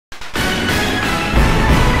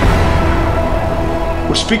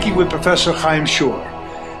We're speaking with Professor Haim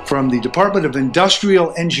from the Department of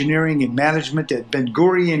Industrial Engineering and Management at Ben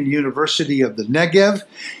Gurion University of the Negev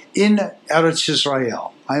in Eretz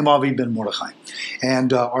Israel. I'm Avi Ben Mordechai.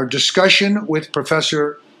 And our discussion with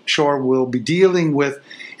Professor Shor will be dealing with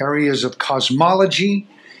areas of cosmology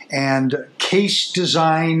and case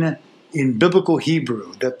design in biblical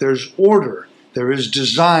Hebrew, that there's order, there is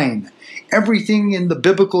design, everything in the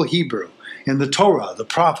biblical Hebrew, in the Torah, the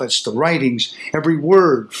prophets, the writings, every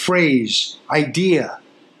word, phrase, idea.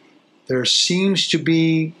 There seems to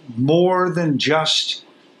be more than just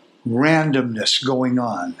randomness going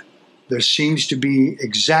on. There seems to be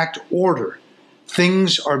exact order.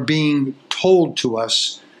 Things are being told to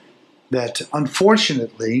us that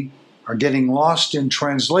unfortunately are getting lost in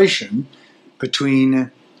translation between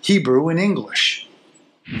Hebrew and English.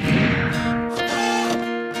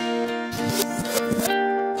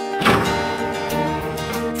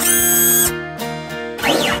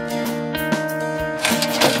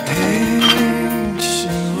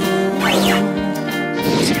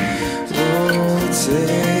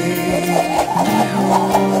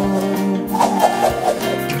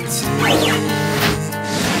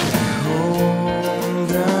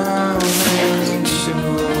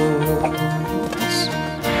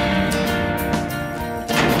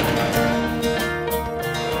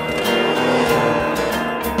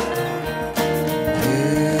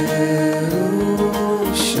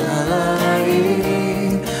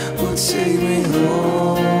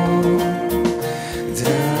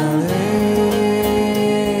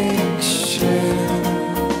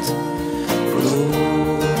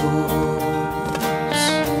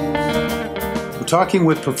 Talking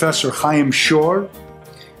with Professor Haim Shor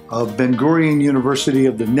of Ben Gurion University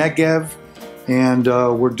of the Negev, and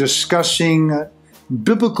we're discussing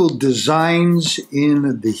biblical designs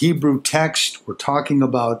in the Hebrew text. We're talking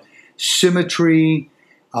about symmetry,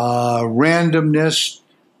 randomness,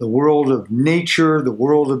 the world of nature, the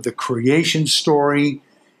world of the creation story,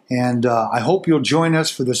 and I hope you'll join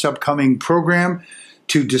us for this upcoming program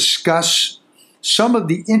to discuss some of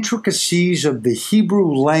the intricacies of the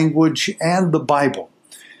Hebrew language and the Bible.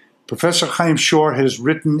 Professor Haim Shor has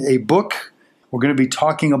written a book. We're going to be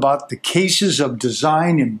talking about the cases of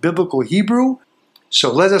design in biblical Hebrew.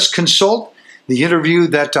 So let us consult the interview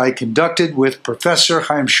that I conducted with Professor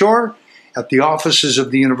Haim Shor at the offices of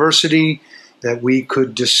the university, that we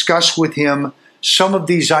could discuss with him some of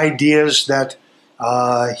these ideas that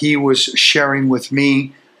he was sharing with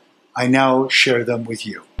me. I now share them with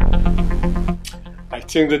you. I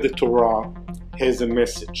think that the Torah has a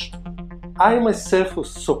message. I myself was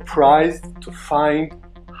surprised to find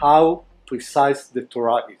how precise the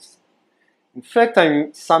Torah is. In fact,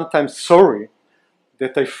 I'm sometimes sorry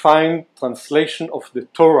that I find translation of the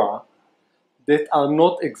Torah that are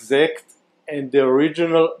not exact and the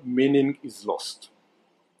original meaning is lost.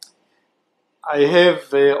 I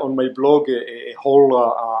have on my blog a whole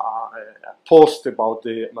post about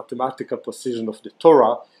the mathematical precision of the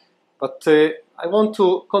Torah, but I want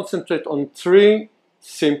to concentrate on three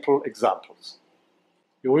simple examples.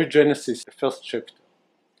 You read Genesis, the first chapter.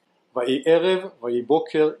 Vayi erev, vayi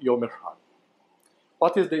boker, yom echad.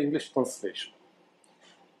 What is the English translation?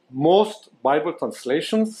 Most Bible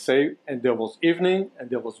translations say, and there was evening, and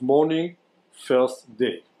there was morning, first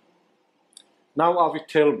day. Now Avi,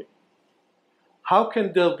 tell me, how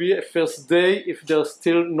can there be a first day if there's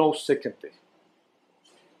still no second day?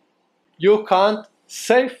 You can't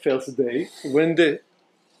say first day when the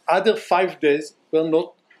other 5 days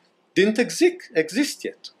didn't exist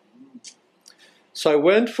yet. So I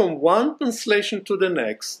went from one translation to the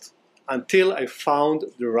next until I found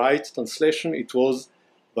the right translation. It was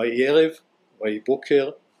Vayi erev, vayi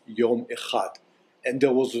boker, yom echad. And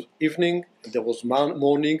there was evening, and there was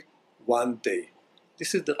morning, one day.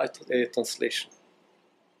 This is the right translation.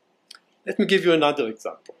 Let me give you another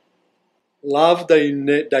example. Love thy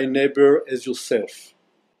neighbor as yourself.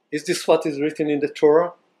 Is this what is written in the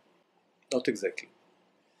Torah? Not exactly.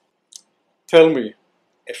 Tell me,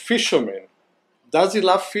 a fisherman, does he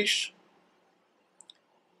love fish?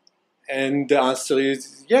 And the answer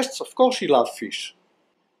is, yes, of course he loves fish.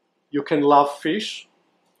 You can love fish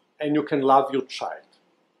and you can love your child.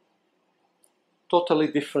 Totally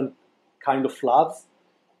different kind of love,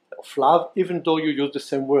 even though you use the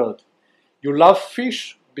same word. You love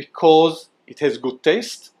fish because it has good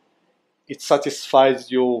taste, it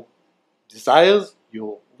satisfies your desires,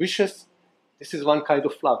 your wishes. This is one kind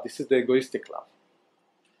of love. This is the egoistic love.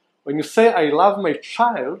 When you say I love my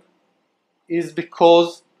child, is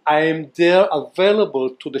because I am there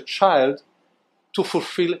available to the child to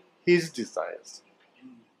fulfill his desires,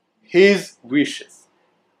 his wishes,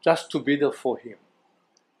 just to be there for him.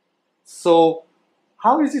 So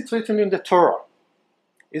how is it written in the Torah?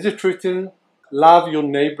 Is it written, love your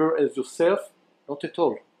neighbor as yourself? Not at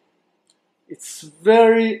all. It's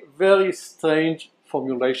very, very strange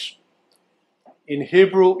formulation. In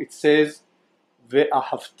Hebrew it says,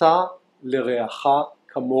 ve'ahavta lereacha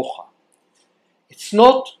kamocha. It's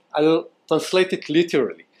not, I'll translate it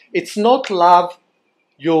literally, it's not love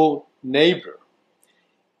your neighbor.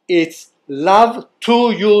 It's love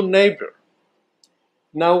to your neighbor.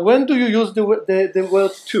 Now, when do you use the word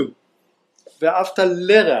to? Ve'ahavta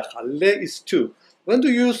lereacha, le is to. When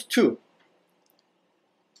do you use to?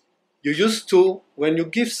 You use to when you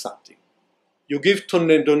give something. You give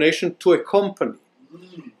a donation to a company.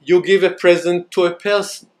 You give a present to a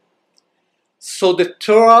person. So the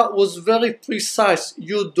Torah was very precise.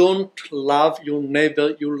 You don't love your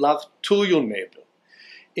neighbor, you love to your neighbor.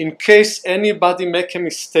 In case anybody make a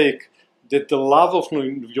mistake that the love of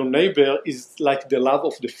your neighbor is like the love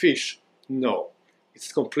of the fish, no,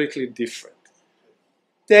 it's completely different.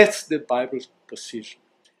 That's the Bible's precision.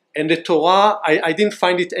 And the Torah, I didn't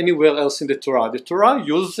find it anywhere else in the Torah. The Torah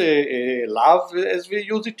uses love as we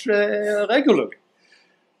use it regularly.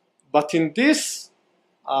 But in this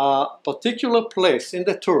particular place in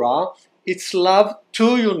the Torah, it's love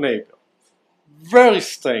to your neighbor. Very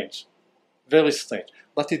strange, very strange.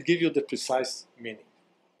 But it gives you the precise meaning.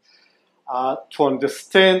 To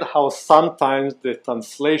understand how sometimes the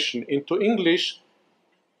translation into English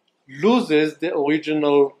loses the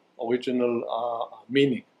original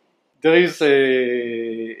meaning. There is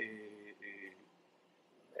a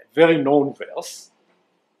very known verse,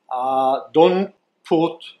 don't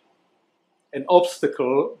put an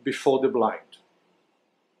obstacle before the blind,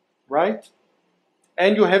 right?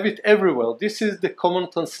 And you have it everywhere. This is the common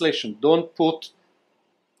translation, don't put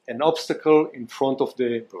an obstacle in front of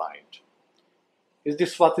the blind. Is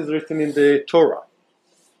this what is written in the Torah?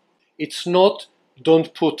 It's not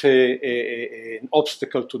don't put an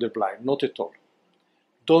obstacle to the blind, not at all.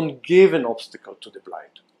 Don't give an obstacle to the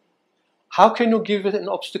blind. How can you give an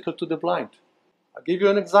obstacle to the blind? I'll give you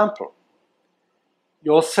an example.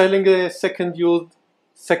 You're selling a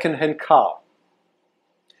second-hand car.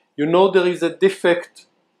 You know there is a defect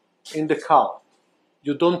in the car.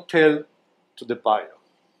 You don't tell to the buyer.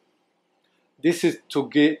 This is to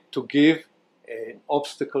give an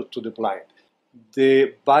obstacle to the blind.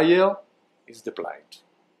 The buyer is the blind.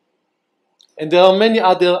 And there are many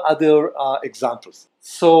other examples.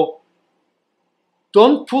 So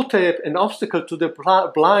don't put an obstacle to the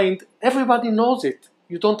blind. Everybody knows it.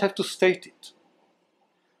 You don't have to state it.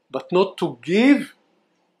 But not to give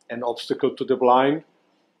an obstacle to the blind,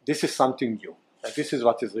 this is something new. And this is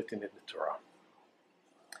what is written in the Torah.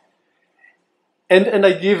 And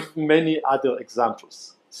I give many other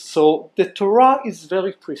examples. So the Torah is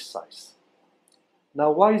very precise.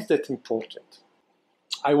 Now, why is that important?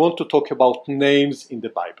 I want to talk about names in the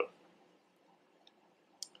Bible.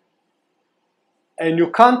 And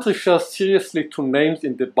you can't refer seriously to names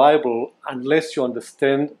in the Bible unless you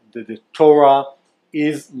understand that the Torah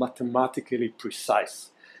is mathematically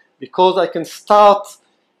precise. Because I can start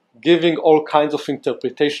giving all kinds of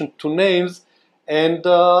interpretation to names, and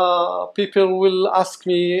people will ask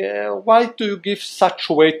me, why do you give such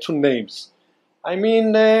weight to names? I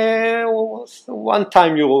mean, one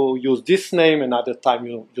time you use this name, another time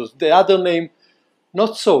you use the other name.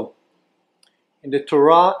 Not so. In the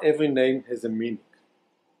Torah, every name has a meaning.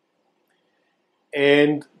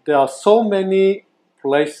 And there are so many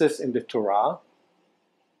places in the Torah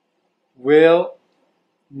where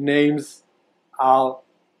names are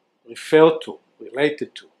referred to,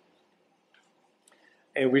 related to.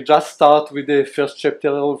 And we just start with the first chapter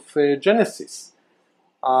of Genesis.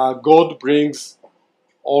 God brings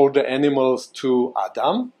all the animals to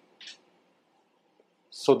Adam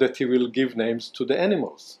so that he will give names to the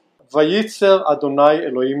animals. Vayitzer Adonai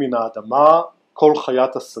Elohim min ha'adama kol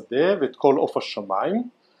chayat השדה ואת כל עוף השמיים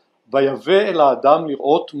ויבא אל האדם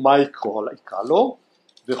לראות מה יקרא לו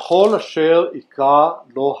וכל אשר יקרא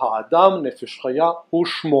לו האדם נפש חיה הוא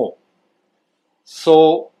שמו.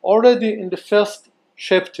 So already in the first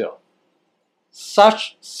chapter,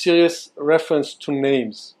 such serious reference to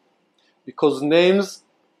names, because names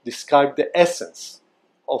describe the essence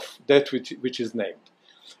of that which is named.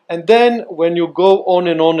 And then when you go on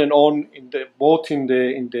and on and on, both in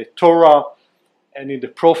the Torah and in the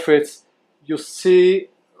prophets, you see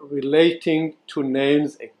relating to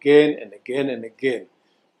names again and again and again.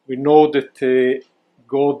 We know that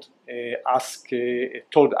God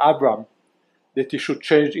told Abraham that he should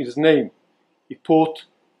change his name. He put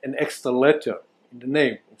an extra letter in the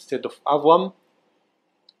name. Instead of Avram,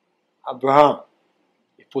 Abraham.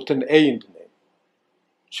 He put an A in the name.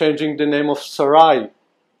 changing the name of Sarai,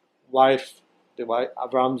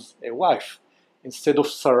 Abraham's wife. Instead of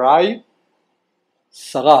Sarai,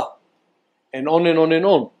 Sarah, and on and on and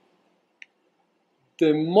on.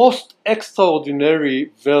 The most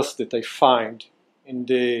extraordinary verse that I find in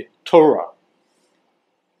the Torah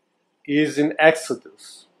is in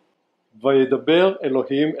Exodus. וידבר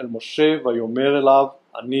אלוהים אל משה ויאמר אליו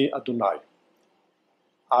אני אדוני.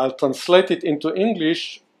 I'll translate it into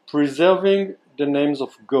English, preserving the names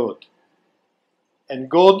of God. And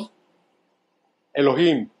God,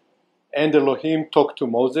 Elohim, and Elohim talked to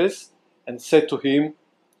Moses and said to him,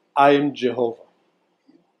 I am Jehovah.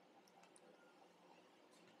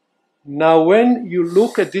 Now when you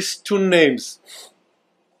look at these two names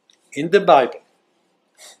in the Bible,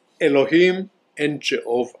 Elohim and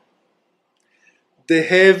Jehovah, they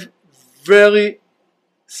have very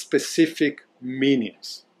specific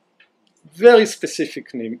meanings. Very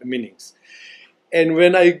specific meanings. And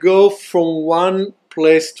when I go from one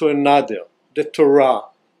place to another, the Torah,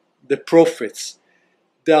 the prophets,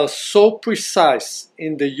 they are so precise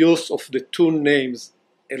in the use of the two names,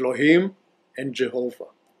 Elohim and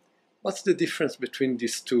Jehovah. What's the difference between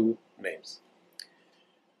these two names?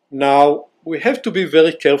 Now, we have to be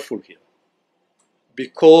very careful here,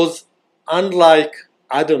 because unlike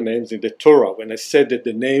other names in the Torah, when I said that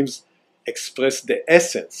the names express the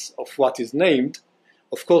essence of what is named,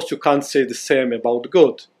 of course you can't say the same about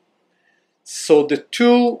God. So the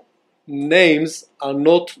two names are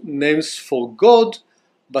not names for God,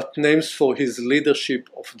 but names for his leadership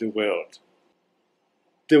of the world.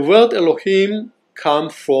 The word Elohim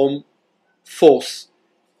comes from force.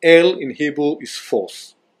 El in Hebrew is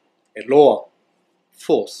force. Eloah,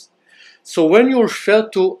 force. So when you refer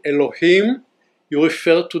to Elohim, you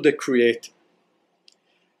refer to the Creator,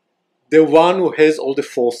 the one who has all the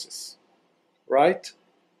forces, right?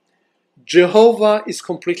 Jehovah is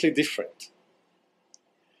completely different.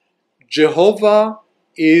 Jehovah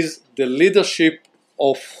is the leadership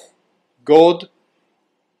of God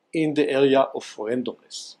in the area of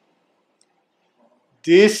randomness.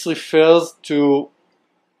 This refers to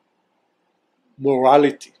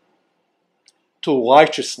morality, to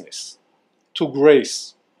righteousness, to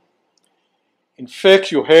grace. In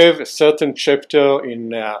fact, you have a certain chapter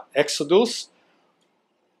in Exodus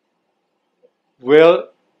where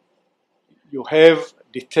you have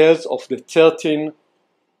details of the 13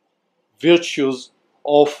 virtues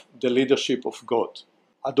of the leadership of God.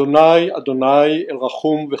 Adonai, Adonai, El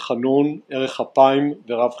Rachum v'Chanun, Erech Apayim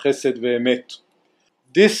v'Rav Chesed v'Emet.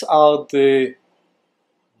 These are the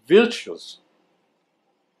virtues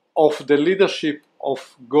of the leadership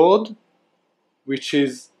of God, which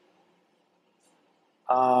is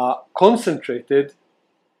concentrated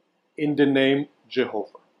in the name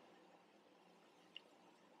Jehovah.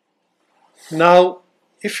 Now,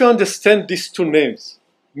 if you understand these two names,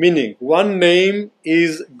 meaning one name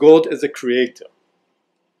is God as a creator,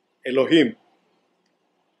 Elohim,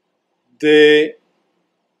 the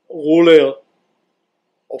ruler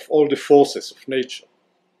of all the forces of nature.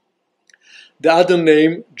 The other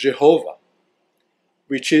name, Jehovah,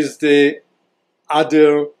 which is the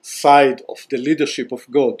other side of the leadership of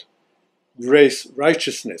God, grace,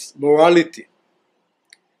 righteousness, morality.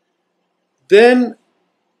 Then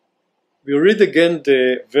we read again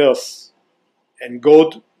the verse, and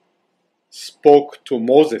God spoke to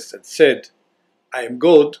Moses and said, I am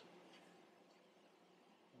God.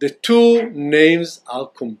 The two names are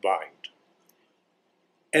combined.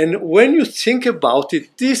 And when you think about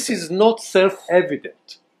it, this is not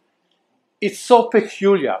self-evident. It's so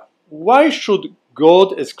peculiar. Why should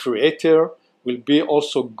God as creator will be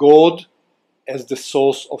also God as the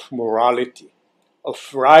source of morality, of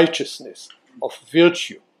righteousness, of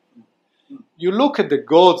virtue? You look at the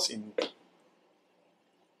gods in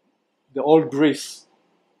the old Greece,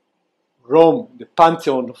 Rome, the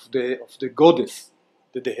pantheon of the goddess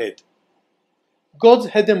that they had. Gods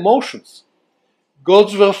had emotions.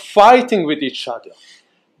 Gods were fighting with each other.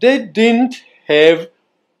 They didn't have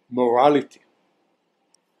morality.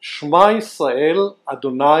 Shema Yisrael,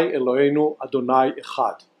 Adonai Eloheinu, Adonai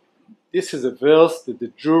Echad. This is a verse that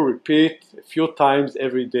the Jew repeats a few times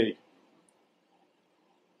every day.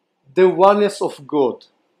 The oneness of God.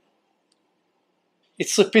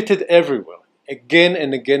 It's repeated everywhere, again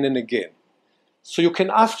and again and again. So you can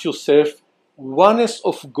ask yourself, oneness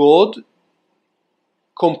of God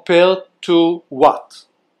compared to what?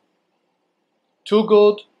 Two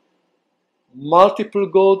God? Multiple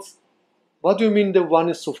gods? What do you mean the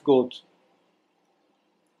oneness of God?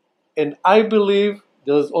 And I believe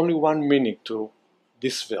there is only one meaning to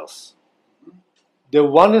this verse. The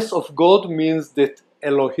oneness of God means that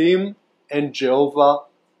Elohim and Jehovah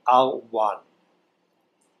are one.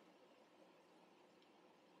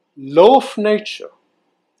 Law of nature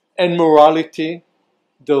and morality,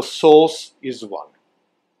 their source is one.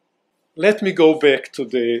 Let me go back to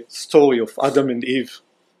the story of Adam and Eve,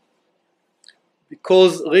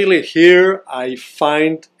 because really here I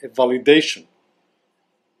find a validation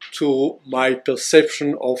to my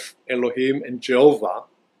perception of Elohim and Jehovah,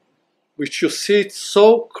 which you see it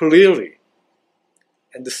so clearly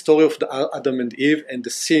in the story of the Adam and Eve and the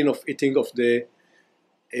sin of eating of the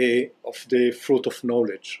fruit of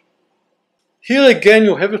knowledge. Here again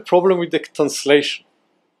you have a problem with the translation,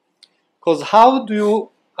 because how do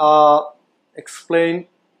you explain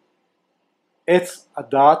Etz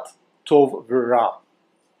Adat Tov V'Ra?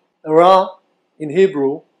 Ra in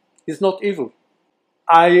Hebrew is not evil.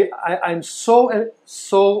 I'm so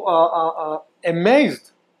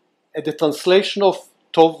amazed at the translation of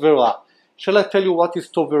Tov V'Ra. Shall I tell you what is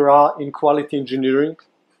Tov V'Ra in quality engineering,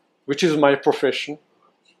 which is my profession?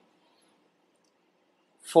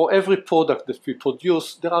 For every product that we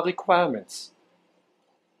produce, there are requirements.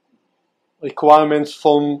 Requirements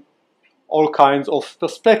from all kinds of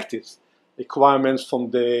perspectives. Requirements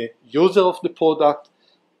from the user of the product,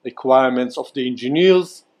 requirements of the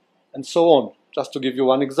engineers, and so on. Just to give you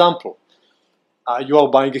one example. You are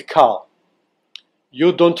buying a car.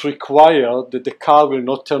 You don't require that the car will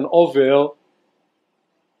not turn over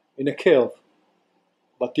in a curve.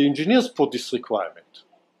 But the engineers put this requirement.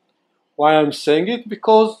 Why I'm saying it?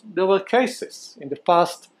 Because there were cases in the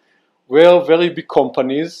past where very big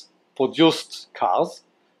companies produced cars,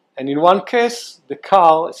 and in one case the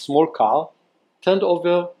car, a small car, turned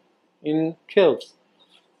over in curves.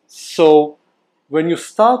 So when you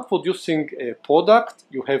start producing a product,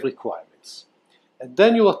 you have requirements. And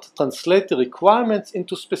then you translate the requirements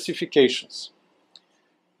into specifications.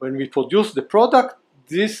 When we produce the product,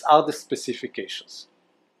 these are the specifications.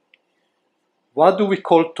 What do we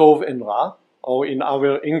call Tov and Ra, or in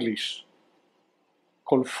our English,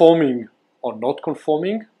 conforming or not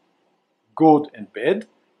conforming, good and bad?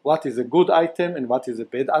 What is a good item and what is a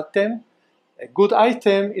bad item? A good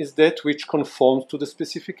item is that which conforms to the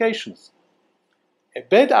specifications. A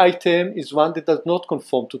bad item is one that does not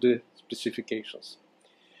conform to the specifications.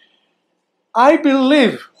 I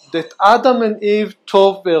believe that Adam and Eve,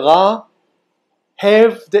 Tov V'Ra,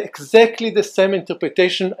 have exactly the same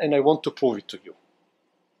interpretation, and I want to prove it to you.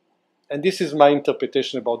 And this is my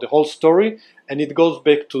interpretation about the whole story, and it goes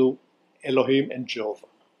back to Elohim and Jehovah.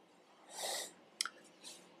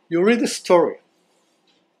 You read the story,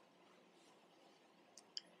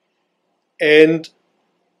 and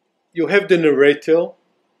you have the narrator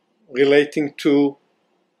relating the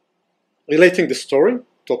story,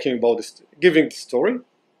 talking about this, giving the story,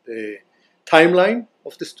 the timeline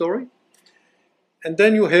of the story. And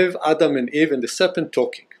then you have Adam and Eve and the serpent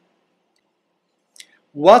talking.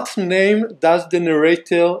 What name does the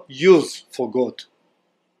narrator use for God?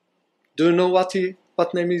 Do you know what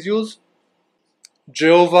name is used?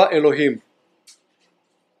 Jehovah Elohim.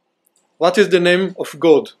 What is the name of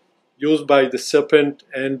God used by the serpent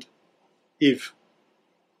and Eve?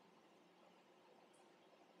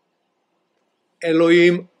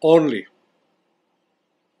 Elohim only.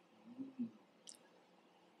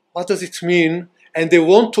 What does it mean? And they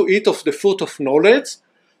want to eat of the fruit of knowledge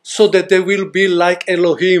so that they will be like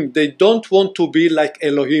Elohim. They don't want to be like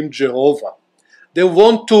Elohim Jehovah. They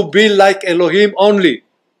want to be like Elohim only.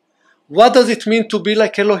 What does it mean to be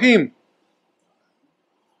like Elohim?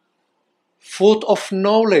 Fruit of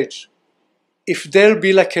knowledge. If they'll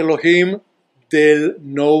be like Elohim, they'll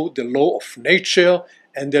know the law of nature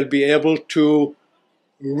and they'll be able to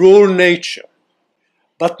rule nature.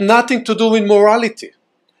 But nothing to do with morality.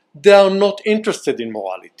 They are not interested in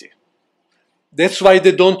morality. That's why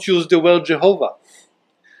they don't use the word Jehovah.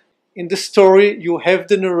 In the story, you have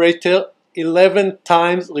the narrator 11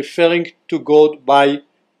 times referring to God by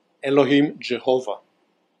Elohim Jehovah.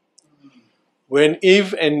 When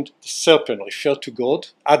Eve and the serpent refer to God,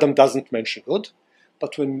 Adam doesn't mention God,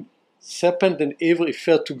 but when serpent and Eve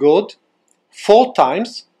refer to God 4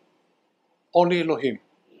 times, only Elohim.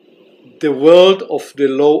 The world of the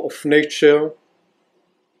law of nature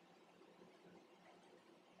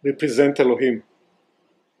represent Elohim.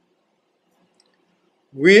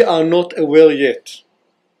 We are not aware yet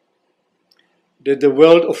that the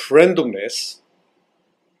world of randomness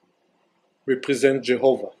represents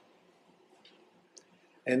Jehovah.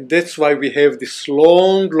 And that's why we have this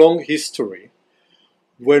long history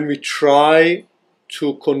when we try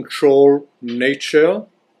to control nature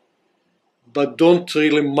but don't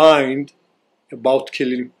really mind about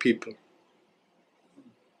killing people.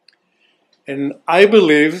 And I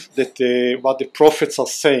believe that what the prophets are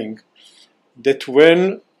saying, that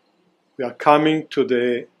when we are coming to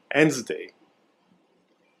the end's day,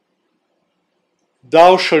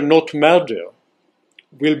 thou shalt not murder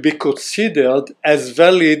will be considered as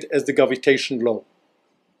valid as the gravitation law.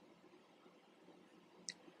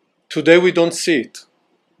 Today we don't see it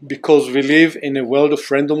because we live in a world of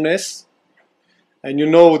randomness, and you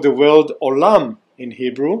know the word olam in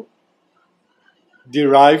Hebrew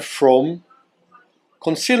derived from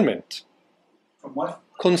concealment. From what?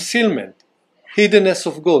 Concealment, hiddenness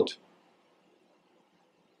of God.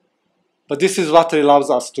 But this is what allows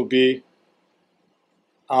us to be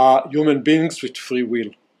human beings with free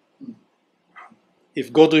will.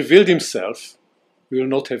 If God revealed himself, we will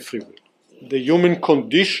not have free will. The human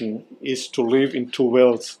condition is to live in two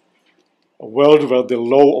worlds. A world where the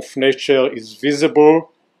law of nature is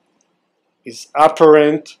visible, is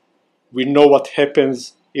apparent, we know what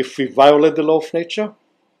happens if we violate the law of nature.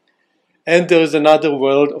 And there is another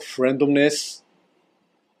world of randomness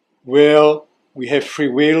where we have free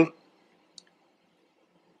will.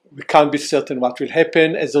 We can't be certain what will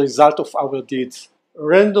happen as a result of our deeds.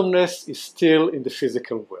 Randomness is still in the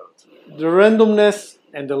physical world. The randomness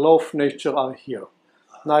and the law of nature are here.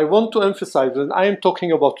 Now I want to emphasize that I am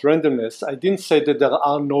talking about randomness. I didn't say that there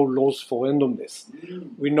are no laws for randomness.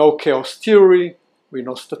 We know chaos theory, we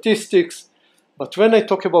know statistics, but when I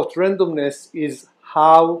talk about randomness is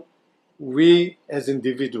how we as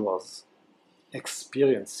individuals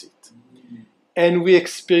experience it. And we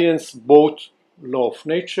experience both law of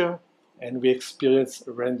nature and we experience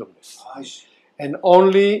randomness. And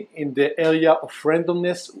only in the area of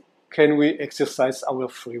randomness can we exercise our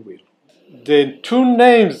free will. The two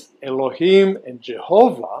names, Elohim and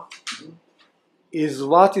Jehovah, is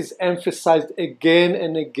what is emphasized again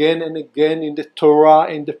and again and again in the Torah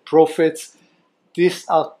and the prophets. These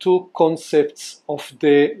are two concepts of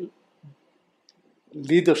the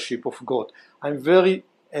leadership of God. I'm very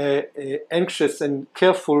anxious and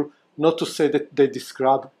careful not to say that they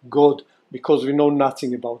describe God because we know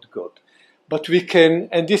nothing about God. But we can,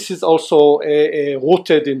 and this is also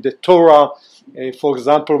rooted in the Torah. For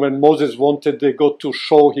example, when Moses wanted God to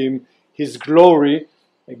show him his glory,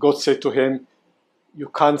 God said to him, "You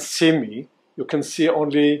can't see me. You can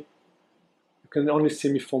only see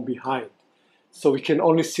me from behind." So we can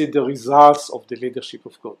only see the results of the leadership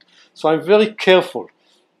of God. So I'm very careful.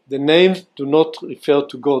 The names do not refer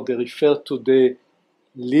to God; they refer to the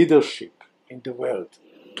leadership in the world.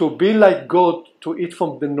 To be like God, to eat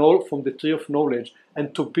from the tree of knowledge,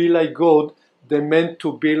 and to be like God, they meant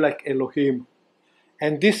to be like Elohim.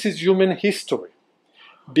 And this is human history.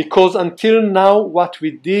 Because until now, what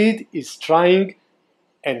we did is trying,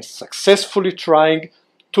 and successfully trying,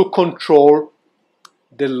 to control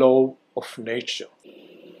the law of nature.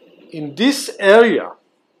 In this area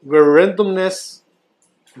where randomness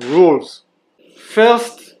rules,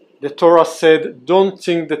 first, the Torah said, don't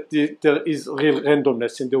think that there is real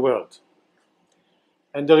randomness in the world.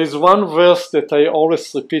 And there is one verse that I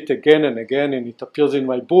always repeat again and again, and it appears in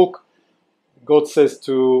my book. God says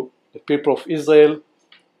to the people of Israel,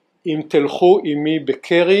 Im telchu imi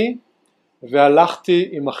bekeri,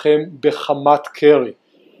 ve'alachti imachem bechamat keri.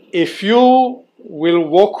 If you will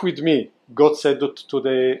walk with me, God said to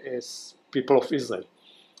the people of Israel,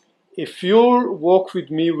 if you'll walk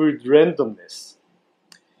with me with randomness,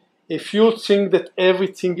 if you think that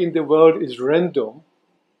everything in the world is random,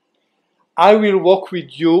 I will walk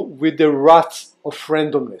with you with the wrath of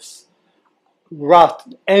randomness. Wrath,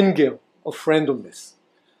 anger of randomness.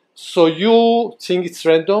 So you think it's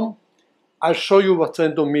random, I'll show you what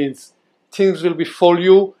random means. Things will befall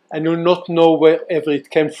you and you'll not know wherever it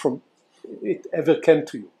came from, it ever came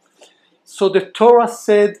to you. So the Torah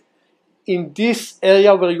said, in this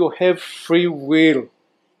area where you have free will,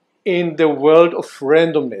 in the world of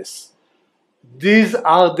randomness, these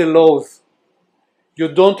are the laws. You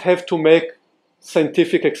don't have to make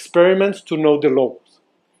scientific experiments to know the laws.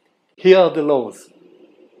 Here are the laws.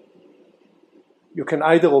 You can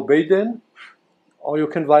either obey them or you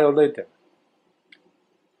can violate them.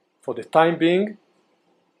 For the time being,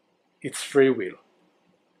 it's free will.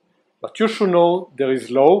 But you should know there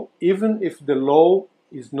is law, even if the law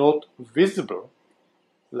is not visible,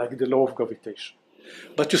 like the law of gravitation.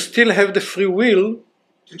 But you still have the free will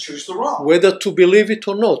to choose the wrong, whether to believe it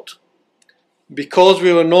or not. Because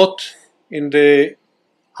we were not in the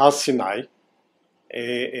Har Sinai,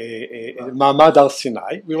 Ma'amad Har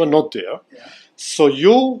Sinai, we were not there. Yeah. So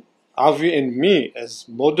you, Avi and me, as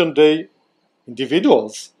modern day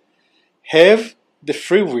individuals, have the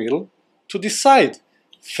free will to decide,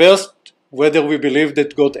 first, whether we believe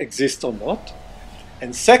that God exists or not,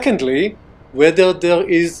 and secondly, whether there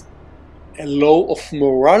is a law of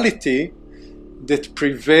morality that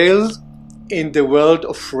prevails in the world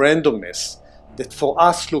of randomness, that for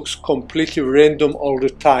us looks completely random all the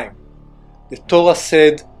time. The Torah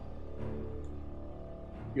said,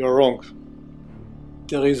 you're wrong.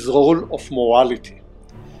 There is role of morality,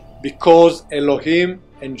 because Elohim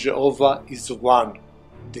and Jehovah is one.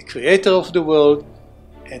 The creator of the world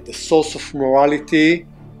and the source of morality,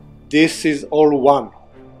 this is all one.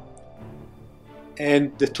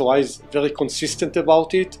 And the Torah is very consistent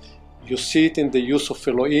about it. You see it in the use of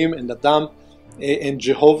Elohim and Adam and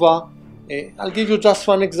Jehovah. I'll give you just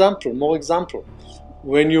one example, more example.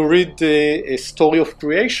 When you read a story of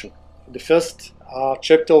creation, the first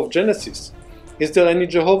chapter of Genesis, is there any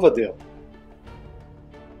Jehovah there?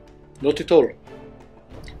 Not at all.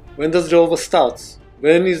 When does Jehovah start?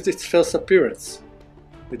 When is its first appearance?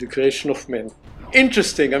 With the creation of man.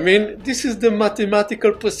 Interesting. I mean, this is the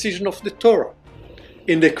mathematical precision of the Torah.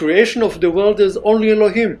 In the creation of the world, there's only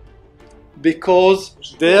Elohim, because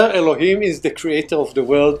there Elohim is the creator of the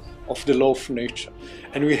world, of the law of nature.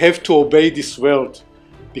 And we have to obey this world,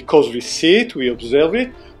 because we see it, we observe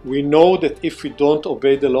it, we know that if we don't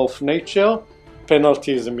obey the law of nature,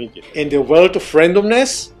 penalty is immediate. In the world of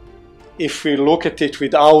randomness, if we look at it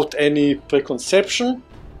without any preconception,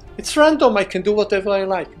 it's random, I can do whatever I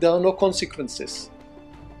like, there are no consequences.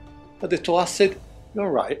 But the Torah said, you're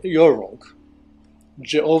right, you're wrong.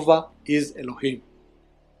 Jehovah is Elohim.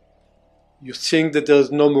 You think that there's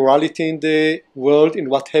no morality in the world, in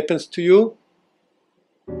what happens to you?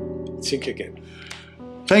 Think again.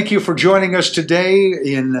 Thank you for joining us today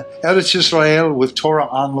in Eretz Israel with Torah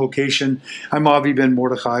on Location. I'm Avi Ben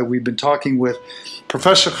Mordechai. We've been talking with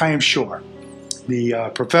Professor Haim,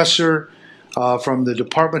 the professor from the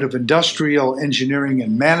Department of Industrial Engineering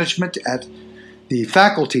and Management at the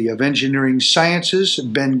Faculty of Engineering Sciences,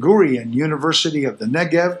 Ben Gurion University of the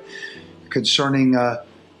Negev, concerning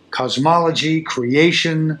cosmology,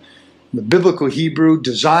 creation, the biblical Hebrew,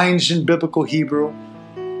 designs in biblical Hebrew,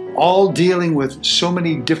 all dealing with so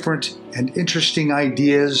many different and interesting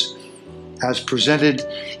ideas as presented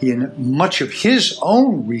in much of his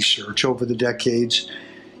own research over the decades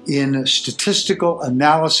in statistical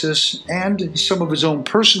analysis and some of his own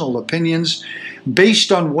personal opinions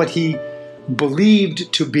based on what he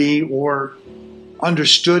believed to be or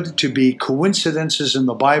understood to be coincidences in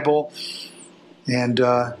the Bible. And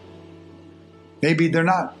maybe they're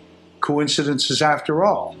not coincidences after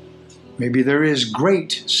all. Maybe there is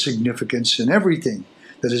great significance in everything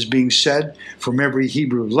that is being said, from every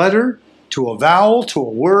Hebrew letter to a vowel to a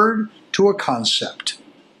word to a concept.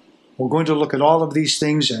 We're going to look at all of these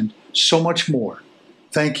things and so much more.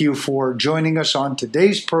 Thank you for joining us on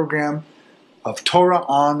today's program of Torah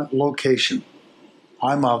on Location.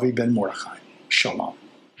 I'm Avi Ben Mordechai. Shalom.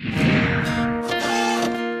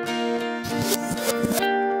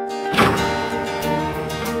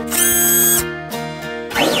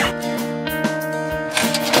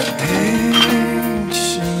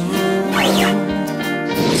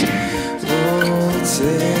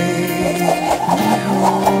 Take me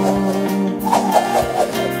home.